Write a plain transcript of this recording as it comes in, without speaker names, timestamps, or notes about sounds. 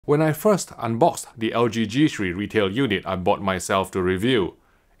When I first unboxed the LG G3 retail unit I bought myself to review,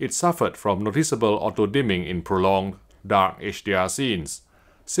 it suffered from noticeable auto-dimming in prolonged, dark HDR scenes,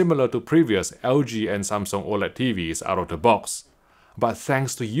 similar to previous LG and Samsung OLED TVs out of the box. But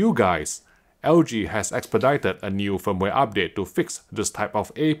thanks to you guys, LG has expedited a new firmware update to fix this type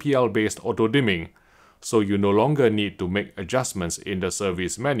of APL-based auto-dimming, so you no longer need to make adjustments in the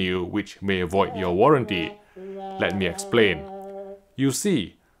service menu which may void your warranty. Let me explain. You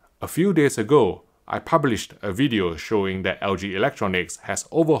see, a few days ago, I published a video showing that LG Electronics has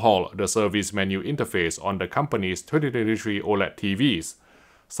overhauled the service menu interface on the company's 2023 OLED TVs,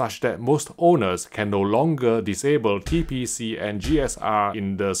 such that most owners can no longer disable TPC and GSR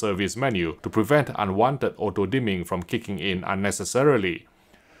in the service menu to prevent unwanted auto-dimming from kicking in unnecessarily.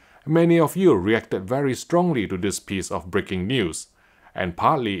 Many of you reacted very strongly to this piece of breaking news, and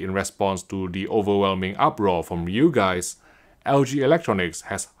partly in response to the overwhelming uproar from you guys, LG Electronics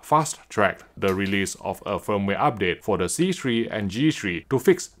has fast-tracked the release of a firmware update for the C3 and G3 to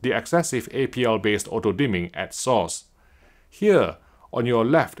fix the excessive APL-based auto-dimming at source. Here, on your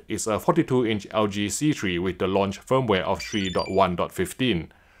left is a 42-inch LG C3 with the launch firmware of 3.1.15.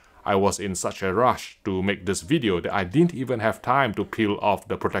 I was in such a rush to make this video that I didn't even have time to peel off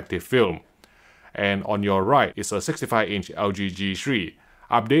the protective film. And on your right is a 65-inch LG G3,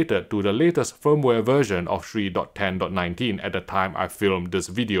 updated to the latest firmware version of 3.10.19 at the time I filmed this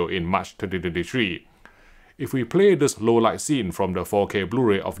video in March 2023. If we play this low-light scene from the 4K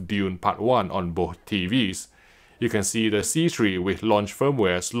Blu-ray of Dune Part 1 on both TVs, you can see the C3 with launch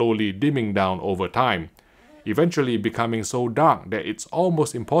firmware slowly dimming down over time, eventually becoming so dark that it's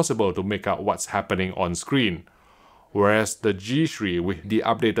almost impossible to make out what's happening on screen, whereas the G3 with the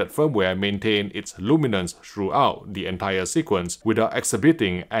updated firmware maintained its luminance throughout the entire sequence without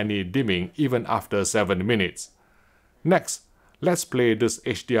exhibiting any dimming even after 7 minutes. Next, let's play this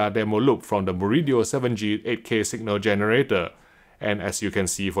HDR demo loop from the Meridio 7G 8K signal generator, and as you can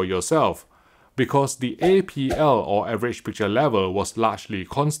see for yourself, because the APL or average picture level was largely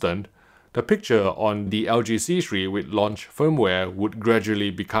constant, the picture on the LG C3 with launch firmware would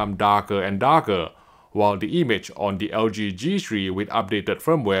gradually become darker and darker, while the image on the LG G3 with updated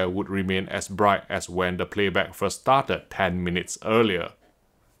firmware would remain as bright as when the playback first started 10 minutes earlier.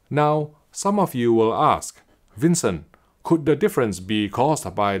 Now, some of you will ask, Vincent, could the difference be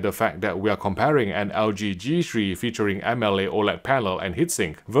caused by the fact that we are comparing an LG G3 featuring MLA OLED panel and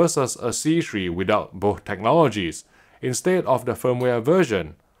heatsink versus a C3 without both technologies, instead of the firmware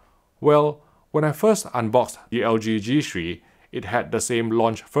version? Well, when I first unboxed the LG G3, it had the same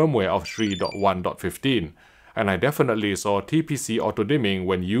launch firmware of 3.1.15, and I definitely saw TPC auto-dimming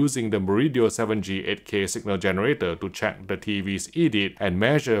when using the Meridio 7G 8K signal generator to check the TV's EDIT and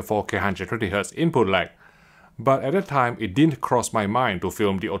measure 4K 120Hz input lag. But at the time, it didn't cross my mind to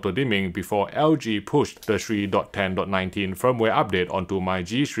film the auto-dimming before LG pushed the 3.10.19 firmware update onto my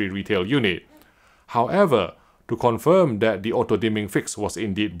G3 retail unit. However, to confirm that the auto-dimming fix was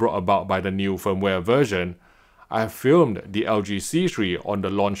indeed brought about by the new firmware version, I filmed the LG C3 on the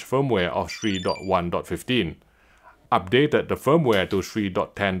launch firmware of 3.1.15, updated the firmware to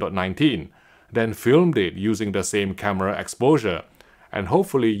 3.10.19, then filmed it using the same camera exposure, and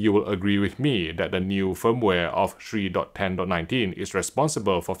hopefully you will agree with me that the new firmware of 3.10.19 is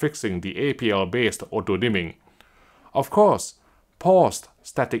responsible for fixing the APL-based auto-dimming. Of course, paused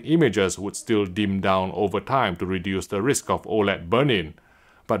static images would still dim down over time to reduce the risk of OLED burn-in,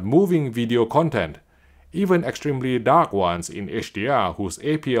 but moving video content, even extremely dark ones in HDR whose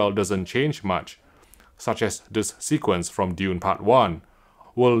APL doesn't change much, such as this sequence from Dune Part 1,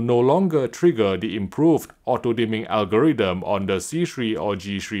 will no longer trigger the improved auto-dimming algorithm on the C3 or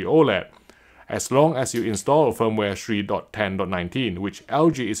G3 OLED, as long as you install firmware 3.10.19, which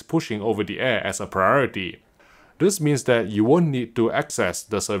LG is pushing over the air as a priority. This means that you won't need to access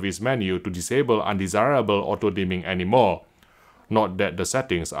the service menu to disable undesirable auto-dimming anymore. Not that the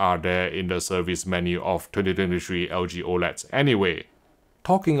settings are there in the service menu of 2023 LG OLEDs anyway.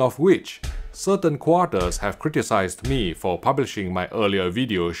 Talking of which, certain quarters have criticized me for publishing my earlier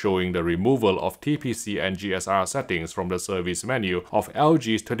video showing the removal of TPC and GSR settings from the service menu of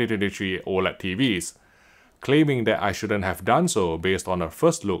LG's 2023 OLED TVs, claiming that I shouldn't have done so based on a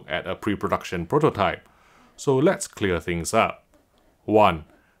first look at a pre-production prototype. So let's clear things up. 1.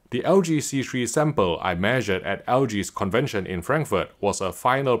 The LG C3 sample I measured at LG's convention in Frankfurt was a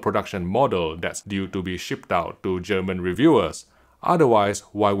final production model that's due to be shipped out to German reviewers. Otherwise,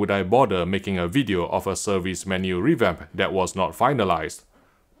 why would I bother making a video of a service menu revamp that was not finalized?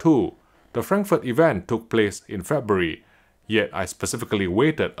 2. The Frankfurt event took place in February, yet I specifically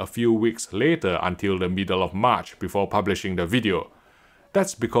waited a few weeks later until the middle of March before publishing the video.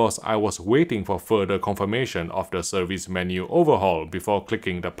 That's because I was waiting for further confirmation of the service menu overhaul before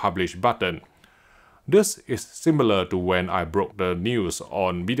clicking the Publish button. This is similar to when I broke the news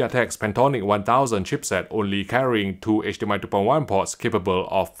on MediaTek's Pentonic 1000 chipset only carrying two HDMI 2.1 ports capable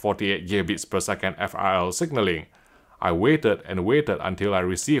of 48 gigabits per second FRL signaling. I waited and waited until I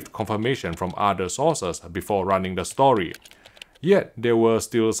received confirmation from other sources before running the story. Yet there were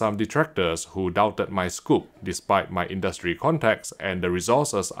still some detractors who doubted my scoop despite my industry contacts and the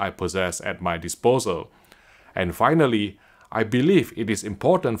resources I possess at my disposal. And finally, I believe it is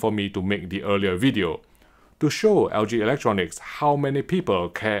important for me to make the earlier video to show LG Electronics how many people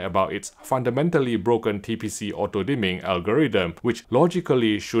care about its fundamentally broken TPC auto-dimming algorithm which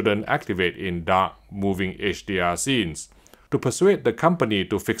logically shouldn't activate in dark moving HDR scenes, to persuade the company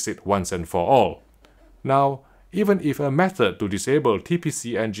to fix it once and for all. Now, even if a method to disable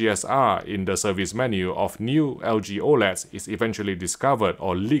TPC and GSR in the service menu of new LG OLEDs is eventually discovered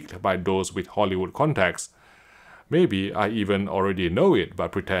or leaked by those with Hollywood contacts, maybe I even already know it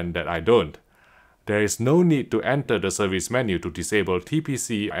but pretend that I don't, there is no need to enter the service menu to disable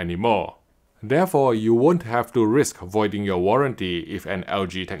TPC anymore. Therefore, you won't have to risk voiding your warranty if an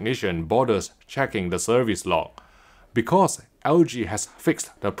LG technician bothers checking the service log, because LG has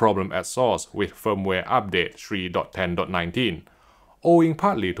fixed the problem at source with firmware update 3.10.19, owing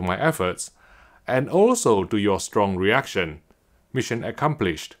partly to my efforts, and also to your strong reaction. Mission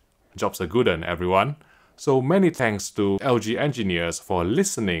accomplished. Job's a good one, everyone. So many thanks to LG engineers for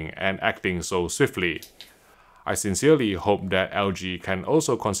listening and acting so swiftly. I sincerely hope that LG can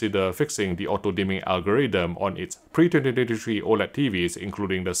also consider fixing the auto-dimming algorithm on its pre-2023 OLED TVs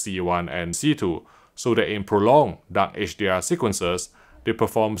including the C1 and C2, so that in prolonged dark HDR sequences, they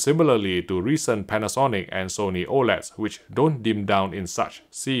perform similarly to recent Panasonic and Sony OLEDs which don't dim down in such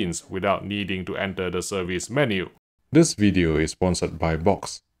scenes without needing to enter the service menu. This video is sponsored by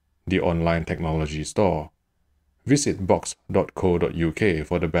Box, the online technology store. Visit box.co.uk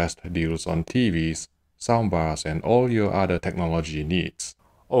for the best deals on TVs, soundbars and all your other technology needs.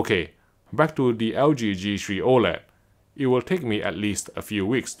 Okay, back to the LG G3 OLED. It will take me at least a few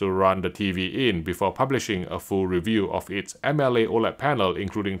weeks to run the TV in before publishing a full review of its MLA OLED panel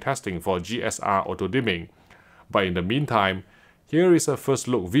including testing for GSR auto-dimming. But in the meantime, here is a first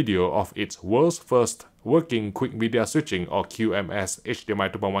look video of its world's first working quick media switching or QMS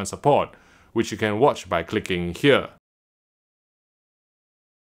HDMI 2.1 support, which you can watch by clicking here.